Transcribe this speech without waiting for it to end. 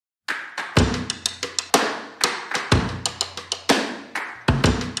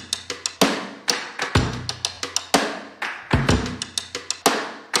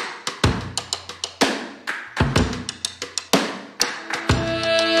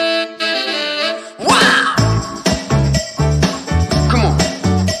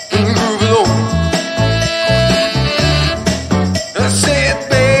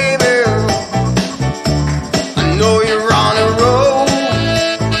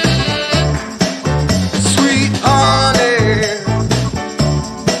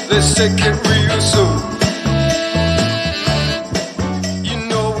let's take it real slow. You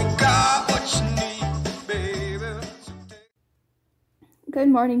know we got what you need, baby. Good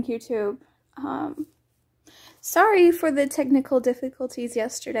morning, YouTube. Sorry for the technical difficulties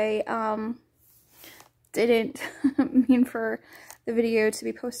yesterday. Didn't mean for the video to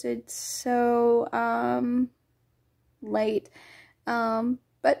be posted so late.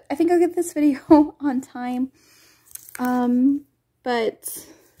 But I think I'll get this video on time. But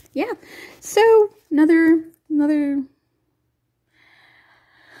yeah. So another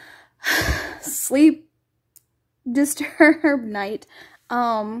sleep disturbed night.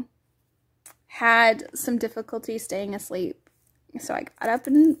 Had some difficulty staying asleep, so I got up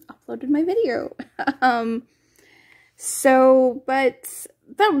and uploaded my video. But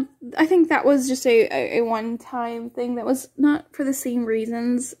I think that was just a one-time thing. That was not for the same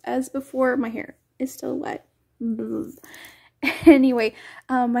reasons as before. My hair is still wet. Anyway,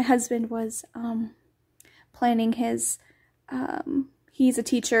 my husband was planning his, he's a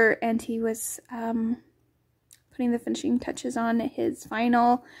teacher, and he was putting the finishing touches on his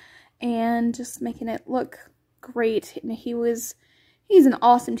final and just making it look great. And he's an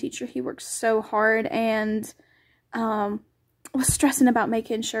awesome teacher. He works so hard, and was stressing about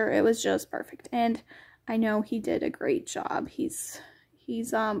making sure it was just perfect. And I know he did a great job. He's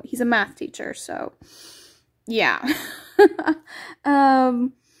a math teacher, so yeah.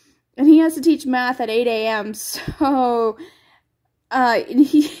 And he has to teach math at 8 a.m. so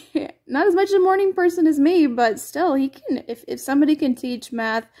he not as much a morning person as me, but still he can, if somebody can teach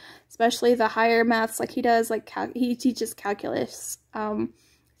math, especially the higher maths like he does, like he teaches calculus. I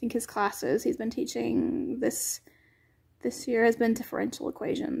think his classes he's been teaching this year has been differential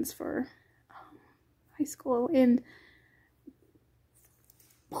equations for high school, and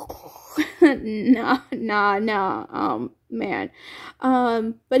man,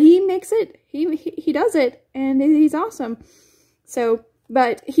 but he makes it, he does it, and he's awesome. So,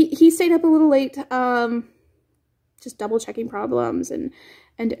 but he stayed up a little late, just double checking problems and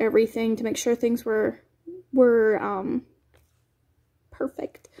everything to make sure things were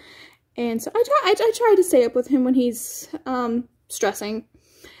perfect. And so I try to stay up with him when he's stressing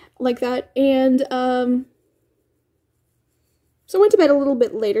like that. And so I went to bed a little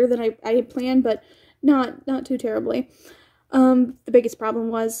bit later than I had planned, but not too terribly. The biggest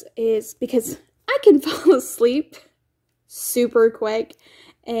problem is because I can fall asleep super quick,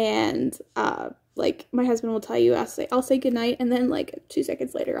 and like my husband will tell you, I'll say goodnight, and then like 2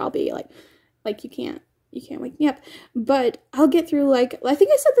 seconds later I'll be like you can't wake me up. But I'll get through, like, I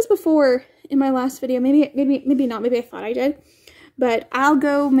think I said this before in my last video, maybe not, maybe I thought I did, but I'll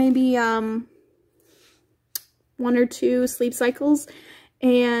go maybe 1 or 2 sleep cycles,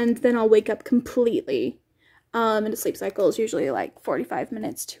 and then I'll wake up completely. And a sleep cycle is usually like 45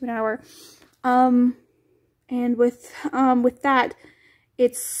 minutes to an hour. And with that,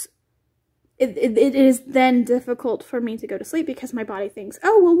 it is then difficult for me to go to sleep because my body thinks,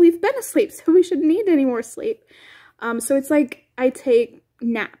 oh, well, we've been asleep, so we shouldn't need any more sleep. So it's like I take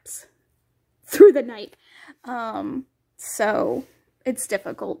naps through the night. So it's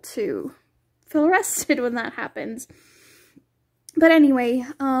difficult to feel rested when that happens. But anyway,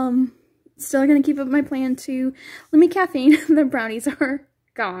 still gonna keep up my plan to limit caffeine. The brownies are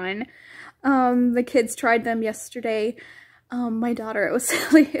gone. The kids tried them yesterday. My daughter, it was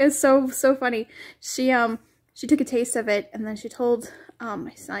so funny. She took a taste of it, and then she told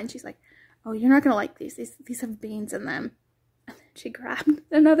my son, she's like, oh, you're not gonna like these have beans in them. And then she grabbed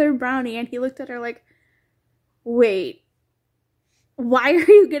another brownie, and he looked at her like, wait, why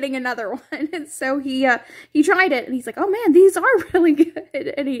are you getting another one? And so he tried it, and he's like, oh man, these are really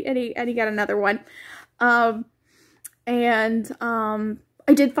good. And he got another one.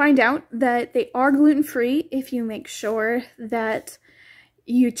 I did find out that they are gluten-free if you make sure that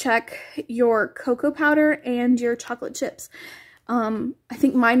you check your cocoa powder and your chocolate chips. I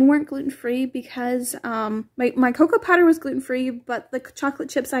think mine weren't gluten-free because my cocoa powder was gluten-free, but the chocolate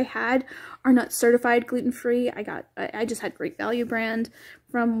chips I had are not certified gluten-free. I just had Great Value brand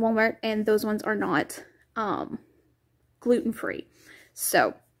from Walmart, and those ones are not gluten-free.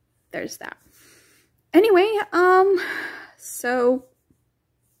 So there's that. Anyway, so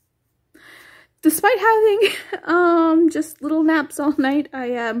despite having just little naps all night,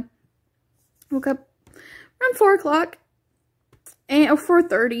 I woke up around 4 o'clock, or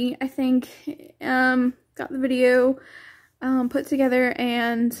 4:30, I think. Got the video put together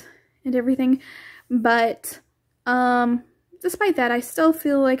and everything, but despite that, I still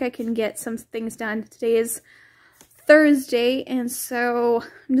feel like I can get some things done. Today is Thursday, and so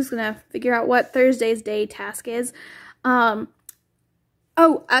I'm just gonna figure out what Thursday's day task is.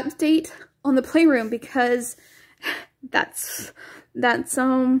 Oh, update on the playroom, because that's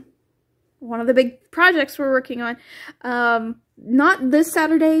one of the big projects we're working on. Not this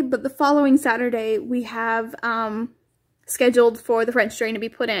Saturday, but the following Saturday we have scheduled for the French drain to be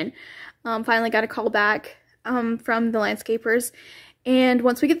put in. Finally got a call back from the landscapers, and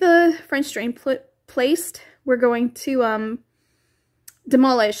once we get the French drain placed, we're going to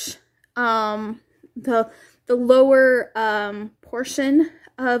demolish the lower portion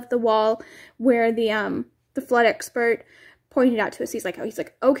of the wall where the flood expert pointed out to us. He's like,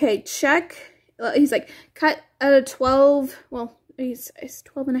 okay, check. He's like, cut a 12, well, he's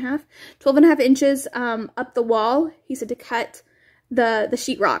 12 and a half inches up the wall. He said to cut the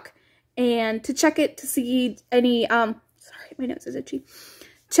sheetrock and to check it to see any, sorry, my nose is itchy.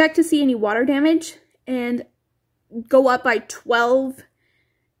 Check to see any water damage and go up by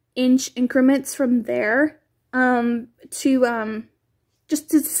 12-inch increments from there to just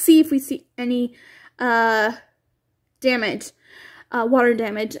to see if we see any damage, water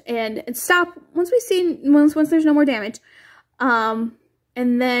damage, and stop once there's no more damage, and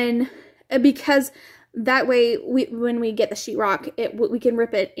then because that way when we get the sheetrock, we can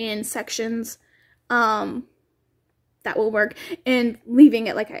rip it in sections. That will work, and leaving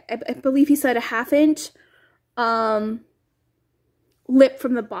it like I believe he said a 1/2 inch lip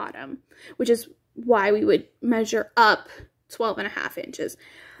from the bottom, which is why we would measure up 12.5 inches.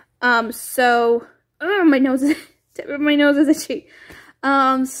 So my nose is itchy.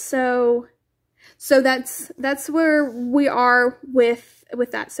 So that's where we are with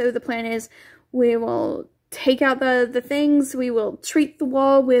that. So the plan is we will take out the things, we will treat the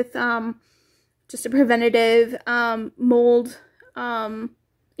wall with just a preventative mold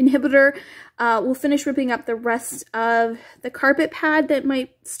inhibitor. We'll finish ripping up the rest of the carpet pad that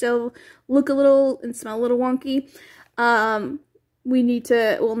might still look a little and smell a little wonky. We'll need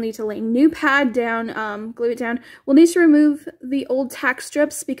to lay new pad down, glue it down. We'll need to remove the old tack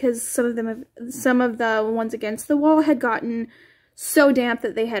strips because some of the ones against the wall had gotten so damp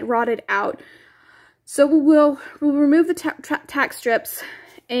that they had rotted out. So we'll remove the tack strips,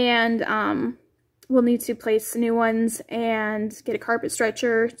 and we'll need to place new ones and get a carpet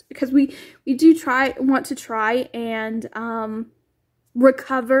stretcher, because we want to try and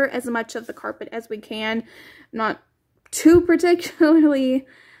recover as much of the carpet as we can. Not too particularly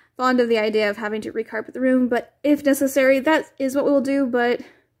fond of the idea of having to recarpet the room, but if necessary, that is what we'll do. But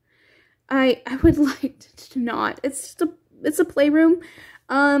I would like to not. It's a playroom,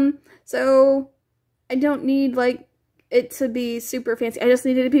 so I don't need like it to be super fancy. I just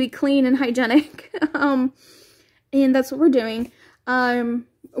need it to be clean and hygienic. And that's what we're doing.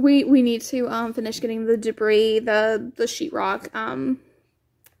 We need to finish getting the debris, the sheetrock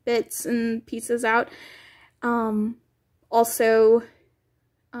bits and pieces out. Also,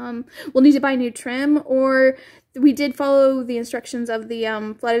 we'll need to buy new trim, or we did follow the instructions of the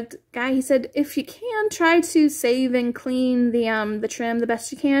flooded guy. He said if you can, try to save and clean the trim the best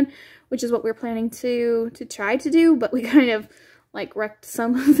you can, which is what we're planning to try to do, but we kind of like wrecked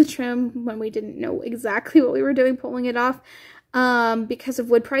some of the trim when we didn't know exactly what we were doing pulling it off because of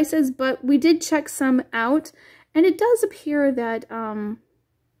wood prices. But we did check some out, and it does appear that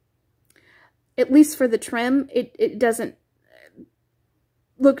at least for the trim, it doesn't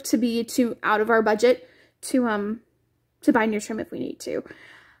look to be too out of our budget to buy new trim if we need to.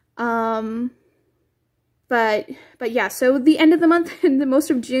 But yeah, so the end of the month and the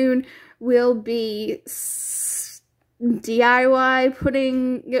most of June will be DIY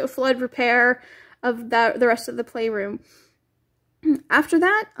putting flood repair of the rest of the playroom. After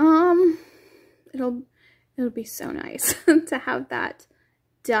that, it'll be so nice to have that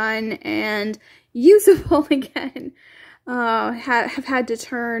done and usable again. Have had to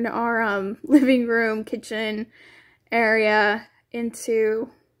turn our living room, kitchen area into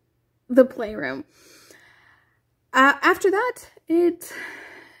the playroom. After that,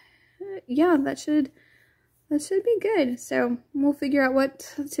 yeah, that should be good. So we'll figure out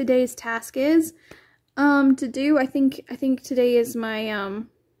what today's task is to do. I think today is my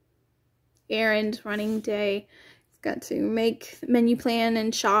errand running day. I've got to make menu plan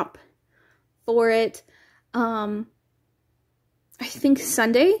and shop for it. I think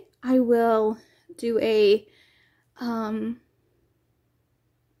Sunday I will do a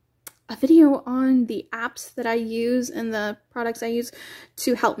video on the apps that I use and the products I use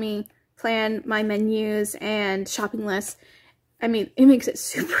to help me plan my menus and shopping lists. I mean, it makes it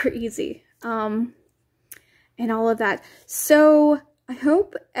super easy, and all of that. So I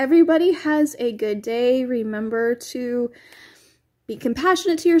hope everybody has a good day. Remember to be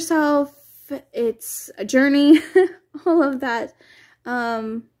compassionate to yourself. It's a journey, all of that.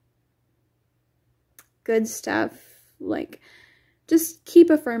 Good stuff. Like, just keep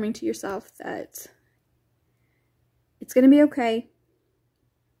affirming to yourself that it's gonna be okay,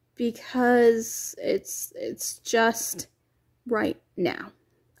 because it's just right now.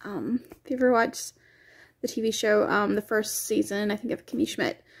 If you ever watched the TV show, the first season, I think, of Kimmy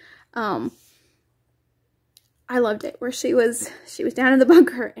Schmidt, I loved it, where she was down in the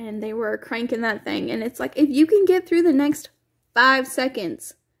bunker and they were cranking that thing, and it's like, if you can get through the next 5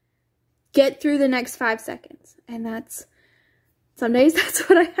 seconds, get through the next 5 seconds. And some days that's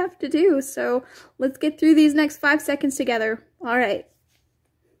what I have to do. So let's get through these next 5 seconds together. All right.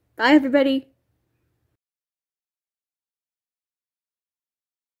 Bye, everybody.